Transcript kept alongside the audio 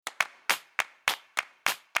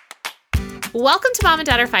Welcome to Mom and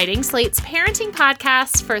Dad Are Fighting, Slate's parenting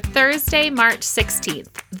podcast for Thursday, March 16th,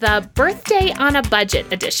 the Birthday on a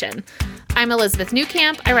Budget edition. I'm Elizabeth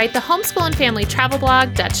Newcamp. I write the homeschool and family travel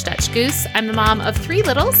blog, Dutch Goose. I'm the mom of three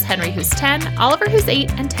littles, Henry who's 10, Oliver who's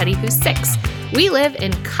 8, and Teddy who's 6. We live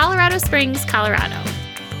in Colorado Springs, Colorado.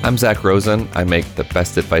 I'm Zach Rosen. I make the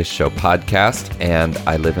Best Advice Show podcast, and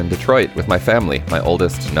I live in Detroit with my family. My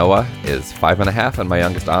oldest, Noah, is 5.5, and my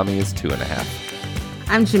youngest, Ami, is 2.5.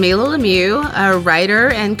 I'm Jamila Lemieux, a writer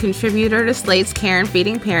and contributor to Slate's Care and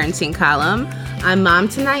Feeding Parenting column. I'm mom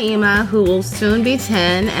to Naima, who will soon be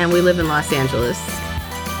 10, and we live in Los Angeles.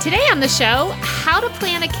 Today on the show, how to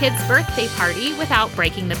plan a kid's birthday party without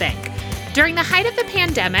breaking the bank. During the height of the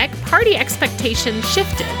pandemic, party expectations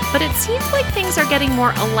shifted, but it seems like things are getting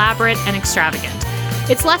more elaborate and extravagant.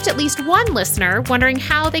 It's left at least one listener wondering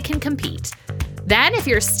how they can compete. Then, if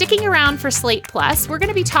you're sticking around for Slate Plus, we're going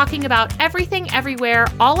to be talking about Everything Everywhere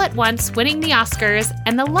All at Once winning the Oscars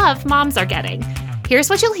and the love moms are getting. Here's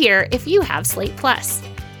what you'll hear if you have Slate Plus.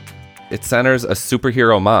 It centers a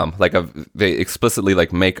superhero mom. They explicitly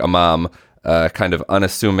make a mom kind of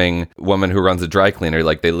unassuming woman who runs a dry cleaner.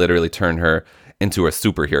 They literally turn her into a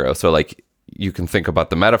superhero. So you can think about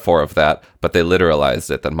the metaphor of that, but they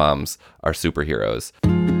literalized it that moms are superheroes.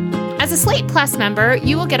 As a Slate Plus member,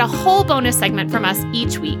 you will get a whole bonus segment from us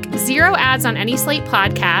each week, 0 ads on any Slate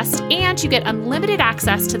podcast, and you get unlimited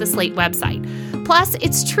access to the Slate website. Plus,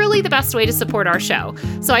 it's truly the best way to support our show,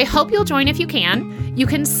 so I hope you'll join if you can. You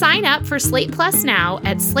can sign up for Slate Plus now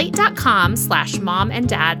at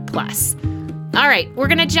slate.com/momanddadplus. All right, we're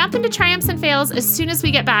going to jump into triumphs and fails as soon as we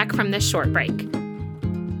get back from this short break.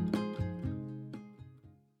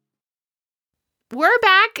 We're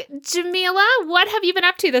back. Jamila, what have you been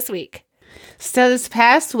up to this week? So this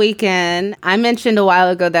past weekend, I mentioned a while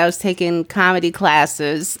ago that I was taking comedy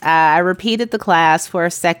classes. I repeated the class for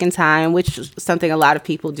a second time, which is something a lot of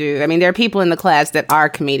people do. I mean, there are people in the class that are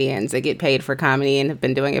comedians that get paid for comedy and have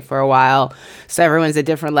been doing it for a while. So everyone's at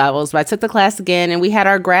different levels. But I took the class again, and we had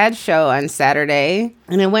our grad show on Saturday,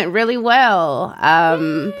 and it went really well.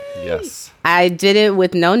 Yes. I did it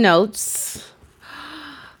with no notes.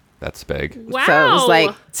 That's big. Wow. So it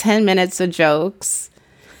was 10 minutes of jokes.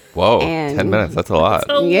 Whoa, 10 minutes. That's a lot.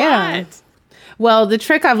 That's a lot. Well, the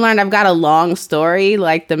trick I've learned, I've got a long story.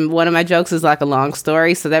 One of my jokes is a long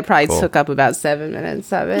story. So that probably took up about 7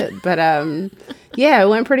 minutes of it. But yeah, it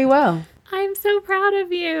went pretty well. I'm so proud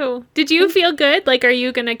of you. Did you feel good? Are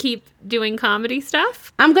you going to keep doing comedy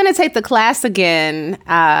stuff? I'm going to take the class again,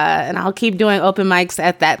 and I'll keep doing open mics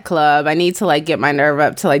at that club. I need to get my nerve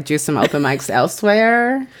up to do some open mics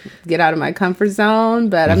elsewhere, get out of my comfort zone,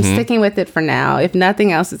 but I'm sticking with it for now. If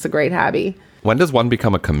nothing else, it's a great hobby. When does one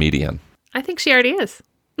become a comedian? I think she already is.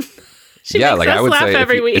 She makes us I would laugh say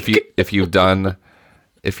every week. if you've done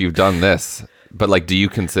this, but do you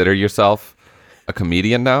consider yourself a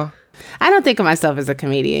comedian now? I don't think of myself as a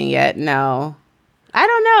comedian yet, no. I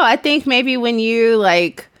don't know. I think maybe when you,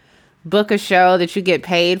 book a show that you get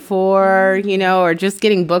paid for, or just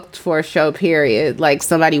getting booked for a show, period,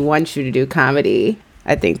 somebody wants you to do comedy,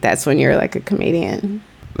 I think that's when you're, a comedian.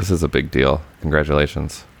 This is a big deal.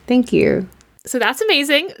 Congratulations. Thank you. So that's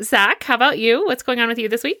amazing. Zach, how about you? What's going on with you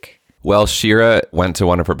this week? Well, Shira went to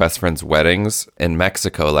one of her best friend's weddings in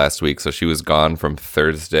Mexico last week, so she was gone from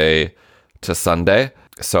Thursday to Sunday.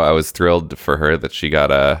 So I was thrilled for her that she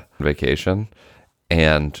got a vacation,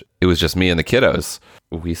 and it was just me and the kiddos.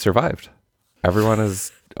 We survived. Everyone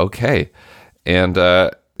is okay. And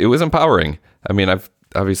it was empowering. I mean, I've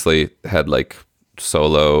obviously had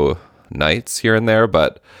solo nights here and there,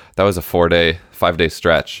 but that was a 5-day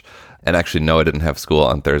stretch. And actually, Noah didn't have school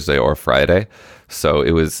on Thursday or Friday. So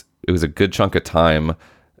it was a good chunk of time.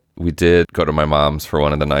 We did go to my mom's for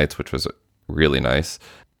one of the nights, which was really nice.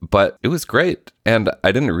 But it was great. And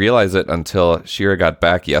I didn't realize it until Shira got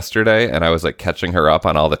back yesterday, and I was catching her up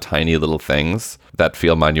on all the tiny little things that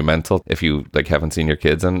feel monumental if you haven't seen your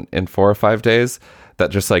kids in 4 or 5 days. That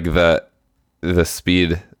just the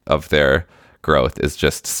speed of their growth is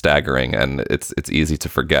just staggering, and it's easy to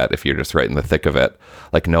forget if you're just right in the thick of it.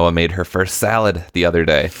 Noah made her first salad the other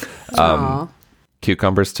day.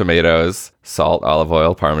 Cucumbers, tomatoes, salt, olive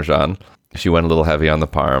oil, Parmesan. She went a little heavy on the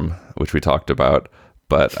parm, which we talked about.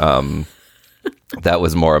 But that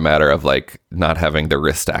was more a matter of not having the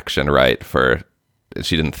wrist action right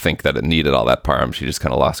she didn't think that it needed all that parm. She just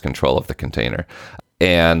kind of lost control of the container.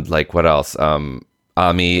 And what else?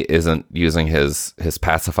 Ami isn't using his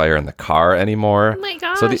pacifier in the car anymore. Oh my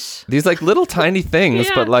gosh. So these little tiny things,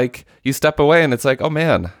 Yeah. but you step away and it's oh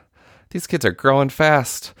man, these kids are growing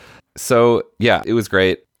fast. So yeah, it was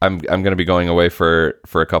great. I'm going to be going away for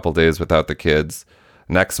a couple days without the kids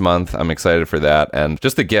next month. I'm excited for that. And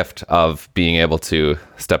just the gift of being able to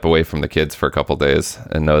step away from the kids for a couple days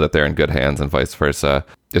and know that they're in good hands and vice versa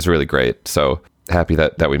is really great. So happy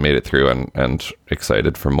that we made it through and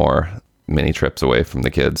excited for more mini trips away from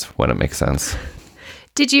the kids when it makes sense.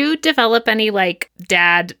 Did you develop any like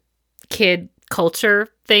dad kid culture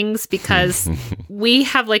things? Because we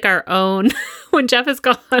have like our own, when Jeff is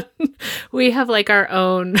gone, we have like our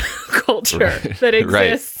own culture that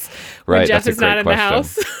exists when Jeff is not in the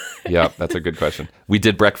house. Yeah, that's a good question. We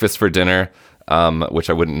did breakfast for dinner, which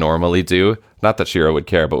I wouldn't normally do. Not that Shira would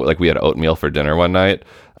care, but like we had oatmeal for dinner one night.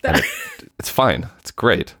 And it's fine. It's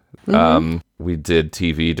great. We did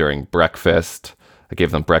TV during breakfast. I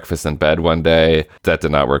gave them breakfast in bed one day. That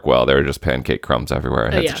did not work well. There were just pancake crumbs everywhere.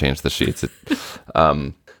 I had to change the sheets.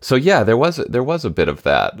 So yeah, there was a bit of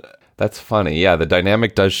that. That's funny. Yeah, the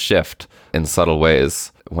dynamic does shift in subtle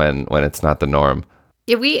ways when it's not the norm.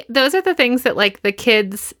 Yeah, those are the things that like the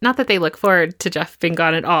kids, not that they look forward to Jeff being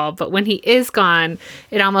gone at all, but when he is gone,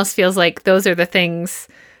 it almost feels like those are the things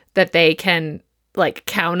that they can like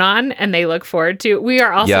count on and they look forward to. We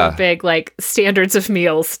are also big like standards of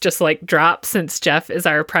meals just like drop since Jeff is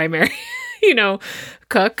our primary,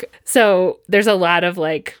 cook. So there's a lot of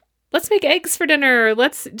like, let's make eggs for dinner. Who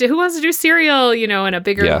wants to do cereal, and a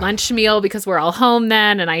bigger lunch meal because we're all home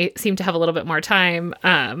then. And I seem to have a little bit more time.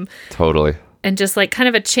 Totally. And just like kind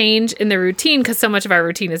of a change in the routine because so much of our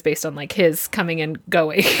routine is based on like his coming and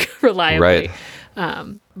going reliably.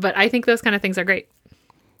 Right. But I think those kind of things are great.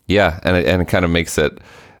 Yeah, and it kind of makes it,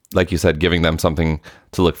 like you said, giving them something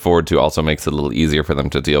to look forward to also makes it a little easier for them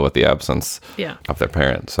to deal with the absence of their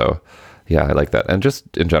parent. So, yeah, I like that. And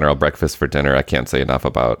just in general, breakfast for dinner, I can't say enough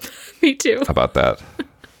about Me too. About that.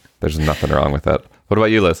 There's nothing wrong with that. What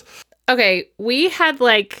about you, Liz? Okay, we had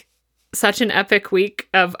like such an epic week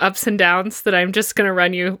of ups and downs that I'm just going to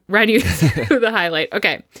run you through the highlight.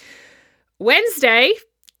 Okay. Wednesday,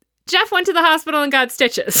 Jeff went to the hospital and got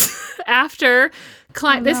stitches after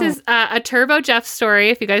this is a Turbo Jeff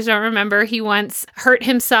story. If you guys don't remember, he once hurt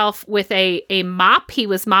himself with a mop. He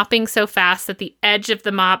was mopping so fast that the edge of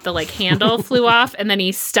the mop, the like handle flew off, and then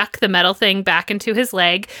he stuck the metal thing back into his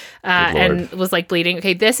leg and was like bleeding.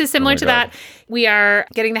 Okay, this is similar to that. We are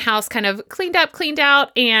getting the house kind of cleaned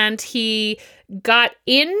out, and he got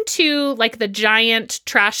into like the giant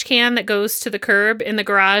trash can that goes to the curb in the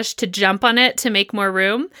garage to jump on it to make more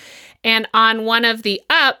room. And on one of the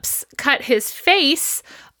ups, cut his face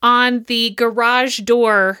on the garage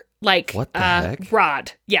door, like what the heck?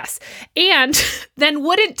 Rod. Yes. And then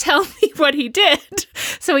wouldn't tell me what he did.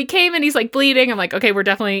 So he came and he's like bleeding. I'm like, okay, we're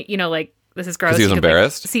definitely, like, this is gross. He was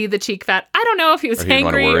embarrassed? Like, see the cheek fat. I don't know if he was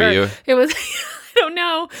angry or it was, I don't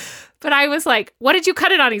know. But I was like, what did you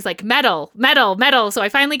cut it on? He's like, metal. So I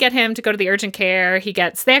finally get him to go to the urgent care.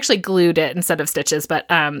 They actually glued it instead of stitches, but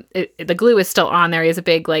the glue is still on there. He has a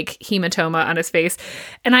big like hematoma on his face.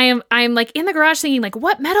 And I'm like in the garage thinking like,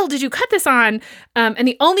 what metal did you cut this on? And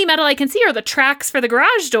the only metal I can see are the tracks for the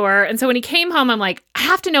garage door. And so when he came home, I'm like, I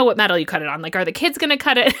have to know what metal you cut it on. Like, are the kids going to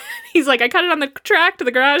cut it? He's like, I cut it on the track to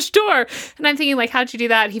the garage door. And I'm thinking like, how'd you do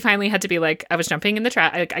that? He finally had to be like, I was jumping in the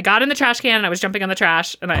trash. I got in the trash can and I was jumping on the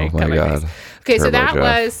trash and I cut my face. Okay, Turbo so that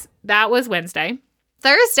Jeff. was Wednesday.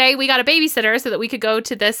 Thursday, we got a babysitter so that we could go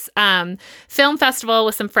to this film festival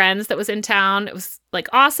with some friends that was in town. It was like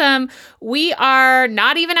awesome. We are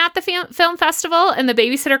not even at the film festival, and the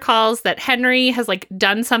babysitter calls that Henry has like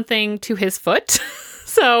done something to his foot.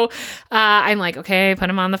 So I'm like, okay, put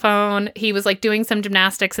him on the phone. He was like doing some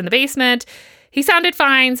gymnastics in the basement. He sounded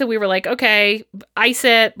fine, so we were like, okay, ice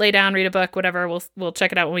it, lay down, read a book, whatever. We'll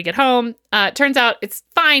check it out when we get home. Turns out it's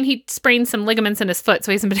fine. He sprained some ligaments in his foot,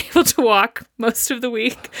 so he hasn't been able to walk most of the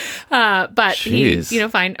week. But he's,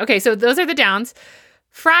 fine. Okay, so those are the downs.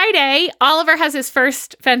 Friday, Oliver has his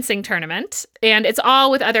first fencing tournament, and it's all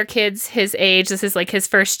with other kids his age. This is like his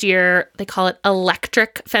first year. They call it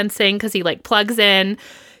electric fencing because he like plugs in.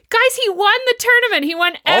 Guys, he won the tournament. He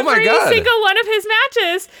won every single one of his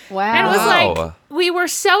matches. Wow. And it was like, we were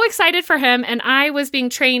so excited for him. And I was being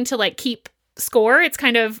trained to like keep score. It's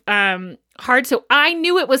kind of hard. So I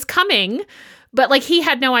knew it was coming, but like he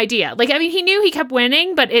had no idea. Like, I mean, he knew he kept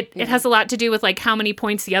winning, but it has a lot to do with like how many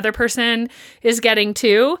points the other person is getting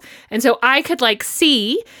too. And so I could like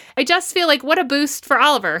see, I just feel like what a boost for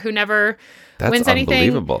Oliver, who never wins anything. That's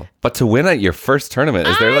unbelievable. But to win at your first tournament,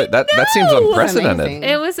 is there like that seems unprecedented.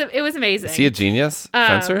 It was amazing. Is he a genius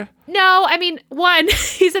fencer? No, I mean, one,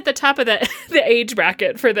 he's at the top of the age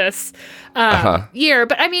bracket for this year.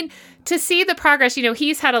 But I mean, to see the progress,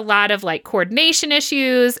 he's had a lot of like coordination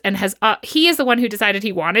issues and he is the one who decided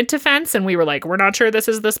he wanted to fence. And we were like, we're not sure this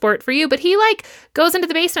is the sport for you. But he like goes into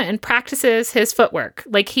the basement and practices his footwork.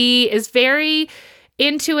 Like he is very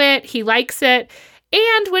into it. He likes it.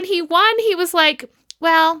 And when he won, he was like,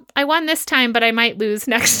 well, I won this time, but I might lose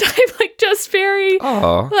next time. Like just very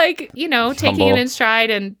taking it in stride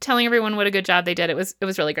and telling everyone what a good job they did. It was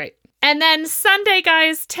really great. And then Sunday,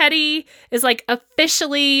 guys, Teddy is like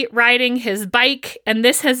officially riding his bike. And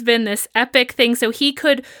this has been this epic thing. So he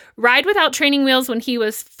could ride without training wheels when he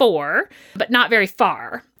was 4, but not very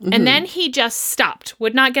far. Mm-hmm. And then he just stopped,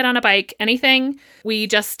 would not get on a bike, anything. We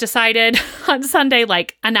just decided on Sunday,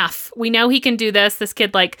 like, enough. We know he can do this. This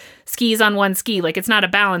kid like skis on one ski. Like it's not a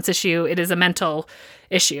balance issue. It is a mental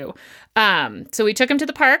issue. So we took him to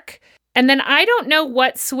the park. And then I don't know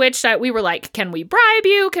what switched that. We were like, can we bribe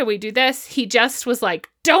you? Can we do this? He just was like,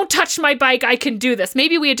 don't touch my bike. I can do this.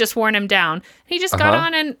 Maybe we had just worn him down. He just got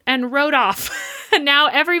on and rode off. And now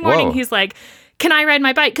every morning he's like, can I ride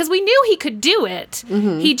my bike? Because we knew he could do it.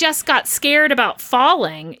 Mm-hmm. He just got scared about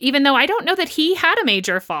falling, even though I don't know that he had a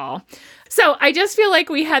major fall. So I just feel like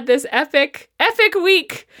we had this epic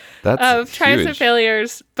week of triumphs and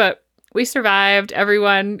failures. But we survived.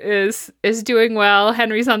 Everyone is doing well.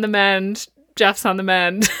 Henry's on the mend. Jeff's on the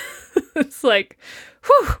mend. It's like,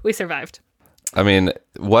 whew, we survived. I mean,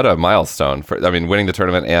 what a milestone winning the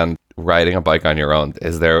tournament and riding a bike on your own.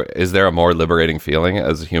 Is there a more liberating feeling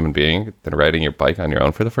as a human being than riding your bike on your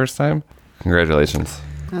own for the first time? Congratulations.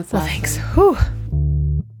 That's awesome. Thanks. Whew.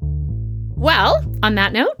 Well, on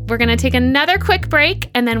that note, we're going to take another quick break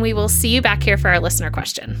and then we will see you back here for our listener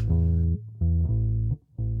question.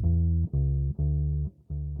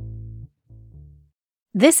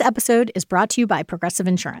 This episode is brought to you by Progressive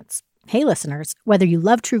Insurance. Hey, listeners, whether you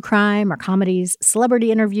love true crime or comedies,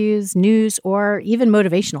 celebrity interviews, news, or even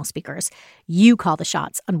motivational speakers, you call the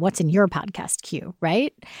shots on what's in your podcast queue,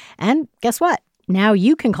 right? And guess what? Now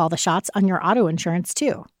you can call the shots on your auto insurance,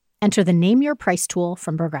 too. Enter the Name Your Price tool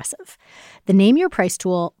from Progressive. The Name Your Price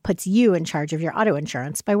tool puts you in charge of your auto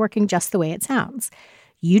insurance by working just the way it sounds.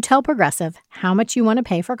 You tell Progressive how much you want to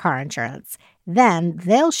pay for car insurance. Then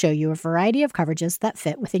they'll show you a variety of coverages that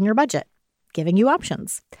fit within your budget, giving you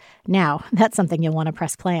options. Now, that's something you'll want to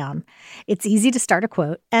press play on. It's easy to start a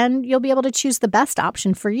quote, and you'll be able to choose the best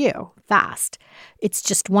option for you fast. It's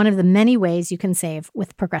just one of the many ways you can save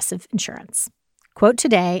with Progressive Insurance. Quote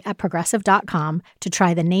today at Progressive.com to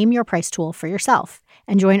try the Name Your Price tool for yourself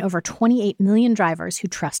and join over 28 million drivers who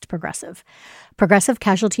trust Progressive. Progressive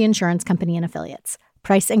Casualty Insurance Company and Affiliates.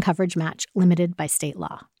 Price and coverage match limited by state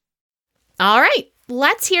law. All right,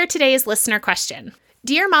 let's hear today's listener question.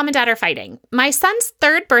 Dear Mom and Dad Are Fighting, my son's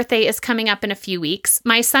 3rd birthday is coming up in a few weeks.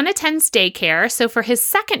 My son attends daycare, so for his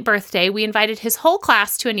 2nd birthday, we invited his whole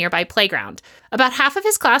class to a nearby playground. About half of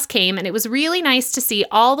his class came, and it was really nice to see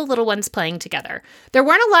all the little ones playing together. There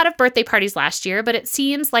weren't a lot of birthday parties last year, but it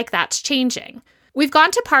seems like that's changing. We've gone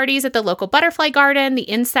to parties at the local butterfly garden, the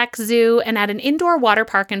insect zoo, and at an indoor water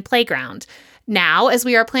park and playground. Now, as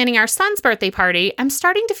we are planning our son's birthday party, I'm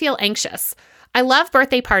starting to feel anxious. I love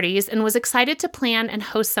birthday parties and was excited to plan and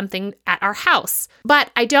host something at our house,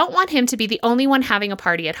 but I don't want him to be the only one having a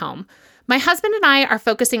party at home. My husband and I are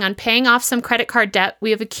focusing on paying off some credit card debt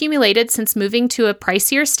we have accumulated since moving to a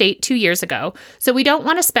pricier state 2 years ago, so we don't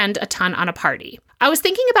want to spend a ton on a party. I was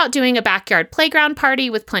thinking about doing a backyard playground party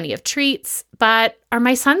with plenty of treats, but are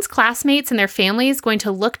my son's classmates and their families going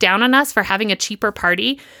to look down on us for having a cheaper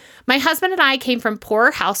party? My husband and I came from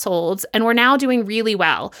poorer households, and we're now doing really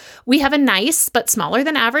well. We have a nice but smaller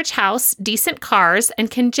than average house, decent cars,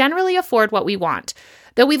 and can generally afford what we want.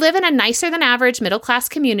 Though we live in a nicer than average middle-class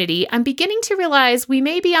community, I'm beginning to realize we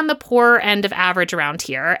may be on the poorer end of average around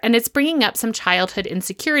here, and it's bringing up some childhood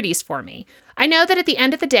insecurities for me. I know that at the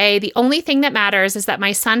end of the day, the only thing that matters is that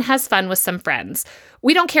my son has fun with some friends.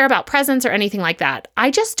 We don't care about presents or anything like that.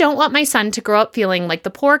 I just don't want my son to grow up feeling like the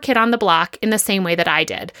poor kid on the block in the same way that I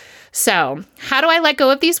did. So, how do I let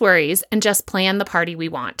go of these worries and just plan the party we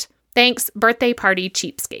want? Thanks, birthday party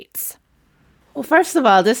cheapskates. Well, first of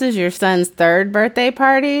all, this is your son's 3rd birthday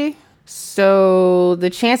party. So the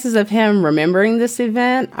chances of him remembering this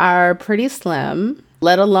event are pretty slim,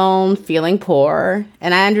 let alone feeling poor.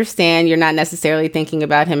 And I understand you're not necessarily thinking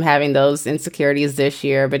about him having those insecurities this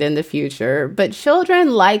year, but in the future. But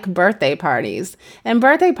children like birthday parties, and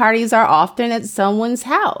birthday parties are often at someone's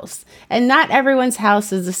house. And not everyone's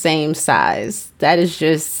house is the same size. That is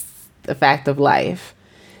just a fact of life.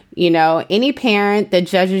 Any parent that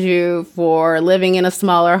judges you for living in a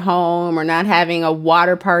smaller home or not having a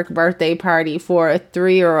water park birthday party for a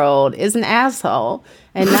 3-year-old is an asshole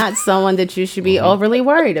and not someone that you should be overly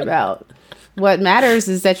worried about. What matters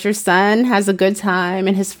is that your son has a good time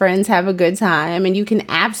and his friends have a good time, and you can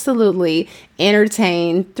absolutely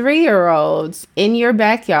entertain 3-year-olds in your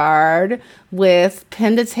backyard with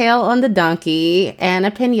Pin the Tail on the Donkey and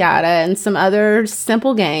a piñata and some other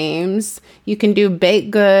simple games. You can do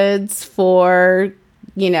baked goods for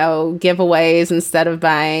giveaways instead of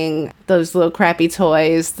buying those little crappy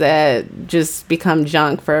toys that just become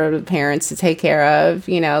junk for the parents to take care of.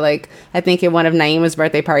 I think at one of Naima's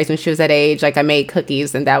birthday parties when she was that age, I made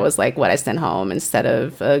cookies and that was what I sent home instead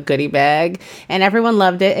of a goodie bag, and everyone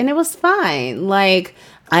loved it and it was fine.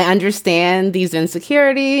 I understand these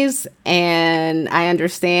insecurities and I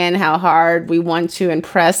understand how hard we want to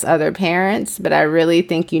impress other parents, but I really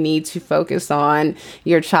think you need to focus on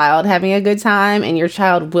your child having a good time, and your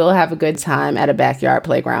child will have a good time at a backyard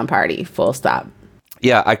playground party, full stop.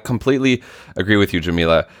 Yeah, I completely agree with you,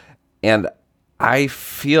 Jamila. And I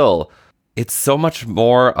feel it's so much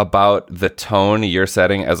more about the tone you're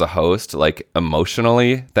setting as a host,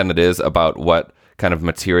 emotionally, than it is about what kind of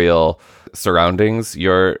material surroundings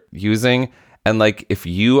you're using. And if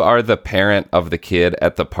you are the parent of the kid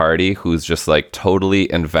at the party who's just totally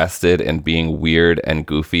invested in being weird and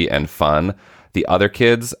goofy and fun, the other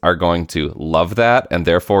kids are going to love that, and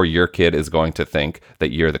therefore your kid is going to think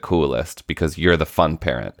that you're the coolest because you're the fun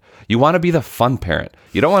parent. You want to be the fun parent.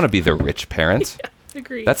 You don't want to be the rich parent. Yeah,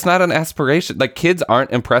 agreed. That's not an aspiration. Kids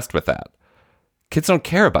aren't impressed with that. Kids don't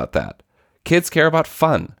care about that. Kids care about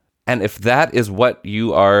fun. And if that is what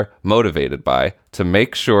you are motivated by, to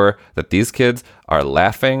make sure that these kids are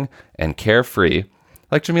laughing and carefree,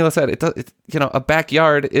 like Jamila said, a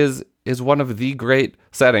backyard is one of the great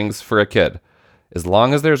settings for a kid. As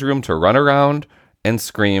long as there's room to run around and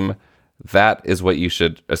scream, that is what you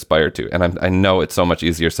should aspire to. And I know it's so much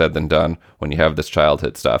easier said than done when you have this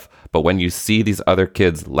childhood stuff. But when you see these other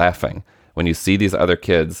kids laughing, when you see these other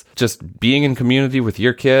kids just being in community with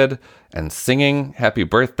your kid and singing happy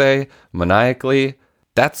birthday maniacally,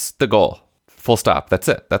 that's the goal. Full stop. That's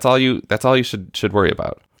it. That's all you should worry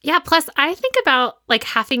about. Yeah, plus I think about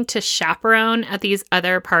having to chaperone at these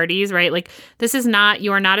other parties, right?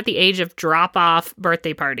 You are not at the age of drop-off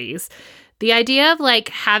birthday parties. The idea of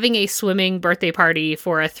having a swimming birthday party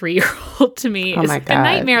for a 3-year-old to me is a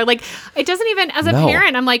nightmare. It doesn't even, as a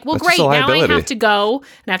parent, I'm well, great, now I have to go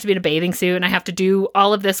and I have to be in a bathing suit and I have to do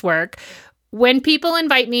all of this work. When people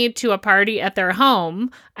invite me to a party at their home,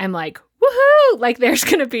 I'm woohoo! There's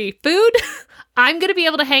going to be food. I'm going to be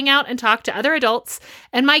able to hang out and talk to other adults,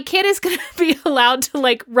 and my kid is going to be allowed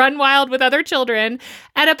to run wild with other children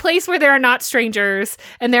at a place where there are not strangers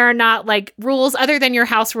and there are not rules other than your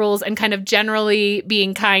house rules and kind of generally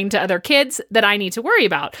being kind to other kids that I need to worry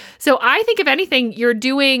about. So I think if anything, you're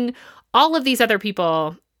doing all of these other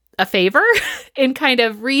people a favor in kind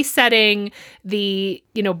of resetting the,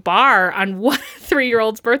 bar on what a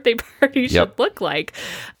 3-year-old's birthday party should look like.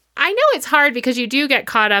 I know it's hard because you do get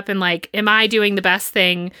caught up in am I doing the best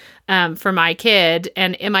thing for my kid?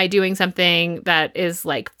 And am I doing something that is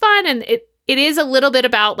fun? And it is a little bit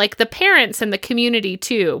about the parents and the community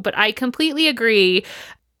too. But I completely agree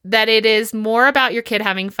that it is more about your kid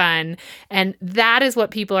having fun. And that is what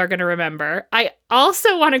people are going to remember. I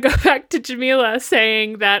also want to go back to Jamila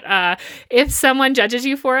saying that if someone judges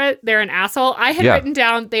you for it, they're an asshole. I had written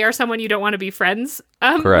down they are someone you don't want to be friends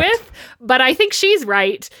with. But I think she's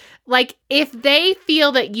right. If they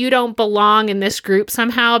feel that you don't belong in this group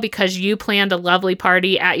somehow because you planned a lovely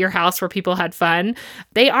party at your house where people had fun,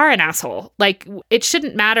 they are an asshole. It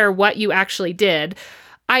shouldn't matter what you actually did.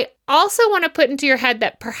 I also want to put into your head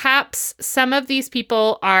that perhaps some of these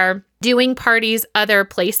people are doing parties other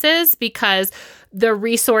places because the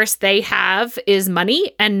resource they have is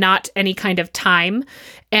money and not any kind of time.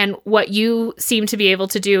 And what you seem to be able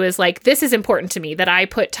to do is this is important to me that I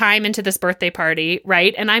put time into this birthday party,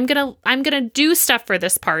 right? And I'm going to do stuff for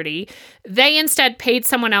this party. They instead paid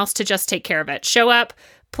someone else to just take care of it. Show up,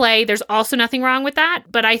 play. There's also nothing wrong with that.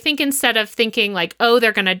 But I think instead of thinking oh,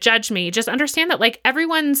 they're going to judge me, just understand that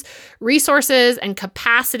everyone's resources and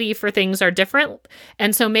capacity for things are different.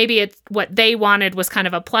 And so maybe it's what they wanted was kind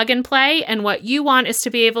of a plug and play. And what you want is to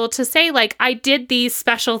be able to say I did these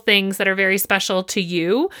special things that are very special to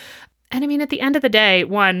you. And I mean, at the end of the day,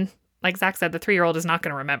 one, like Zach said, the 3-year-old is not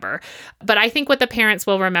going to remember. But I think what the parents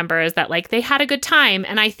will remember is that like they had a good time.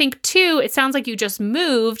 And I think too, it sounds like you just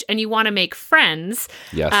moved and you want to make friends.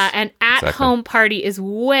 Yes. An at-home party is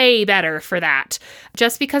way better for that.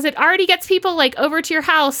 Just because it already gets people like over to your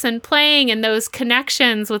house and playing, and those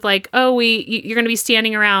connections with like, oh, you're going to be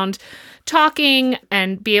standing around talking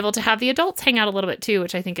and be able to have the adults hang out a little bit too,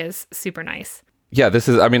 which I think is super nice. Yeah,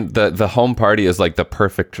 the home party is like the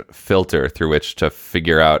perfect filter through which to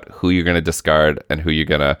figure out who you're going to discard and who you're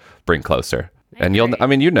going to bring closer. And you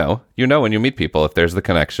know when you meet people, if there's the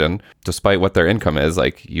connection, despite what their income is,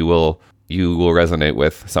 like you will resonate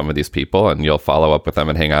with some of these people and you'll follow up with them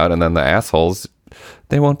and hang out. And then the assholes,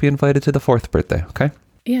 they won't be invited to the 4th birthday. Okay.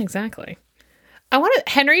 Yeah, exactly.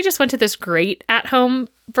 Henry just went to this great at-home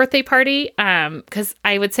birthday party because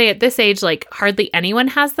I would say at this age, like hardly anyone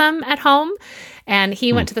has them at home. And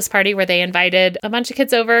he went to this party where they invited a bunch of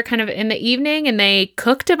kids over kind of in the evening, and they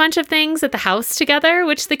cooked a bunch of things at the house together,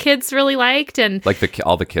 which the kids really liked. And like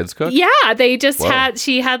all the kids cooked? Yeah, they just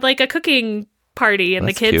she had like a cooking party, and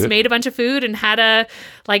That's the kids cute. made a bunch of food and had a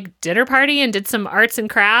like dinner party and did some arts and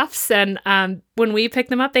crafts. And when we picked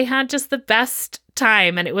them up, they had just the best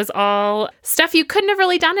time, and it was all stuff you couldn't have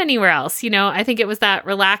really done anywhere else. You know, I think it was that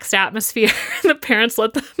relaxed atmosphere. The parents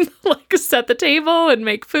let them like set the table and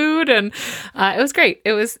make food, and it was great.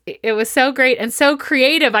 It was so great and so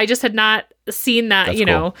creative. I just had not seen that. That's you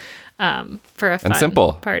cool. know, for a fun And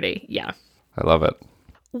simple party. Yeah. I love it.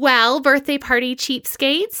 Well, birthday party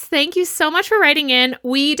cheapskates, thank you so much for writing in.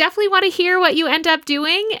 We definitely want to hear what you end up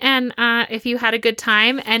doing and if you had a good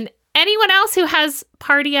time. And anyone else who has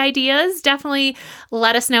party ideas, definitely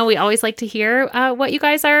let us know. We always like to hear what you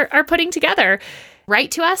guys are putting together.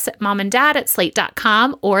 Write to us at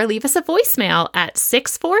momanddad@slate.com or leave us a voicemail at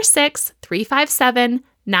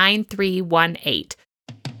 646-357-9318.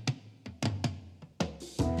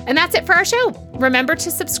 And that's it for our show. Remember to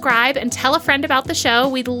subscribe and tell a friend about the show.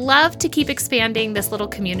 We'd love to keep expanding this little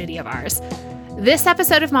community of ours. This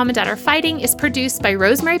episode of Mom and Dad Are Fighting is produced by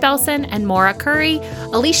Rosemary Belson and Maura Curry.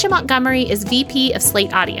 Alicia Montgomery is VP of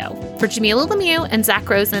Slate Audio. For Jamila Lemieux and Zach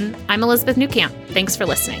Rosen, I'm Elizabeth Newcamp. Thanks for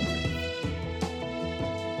listening.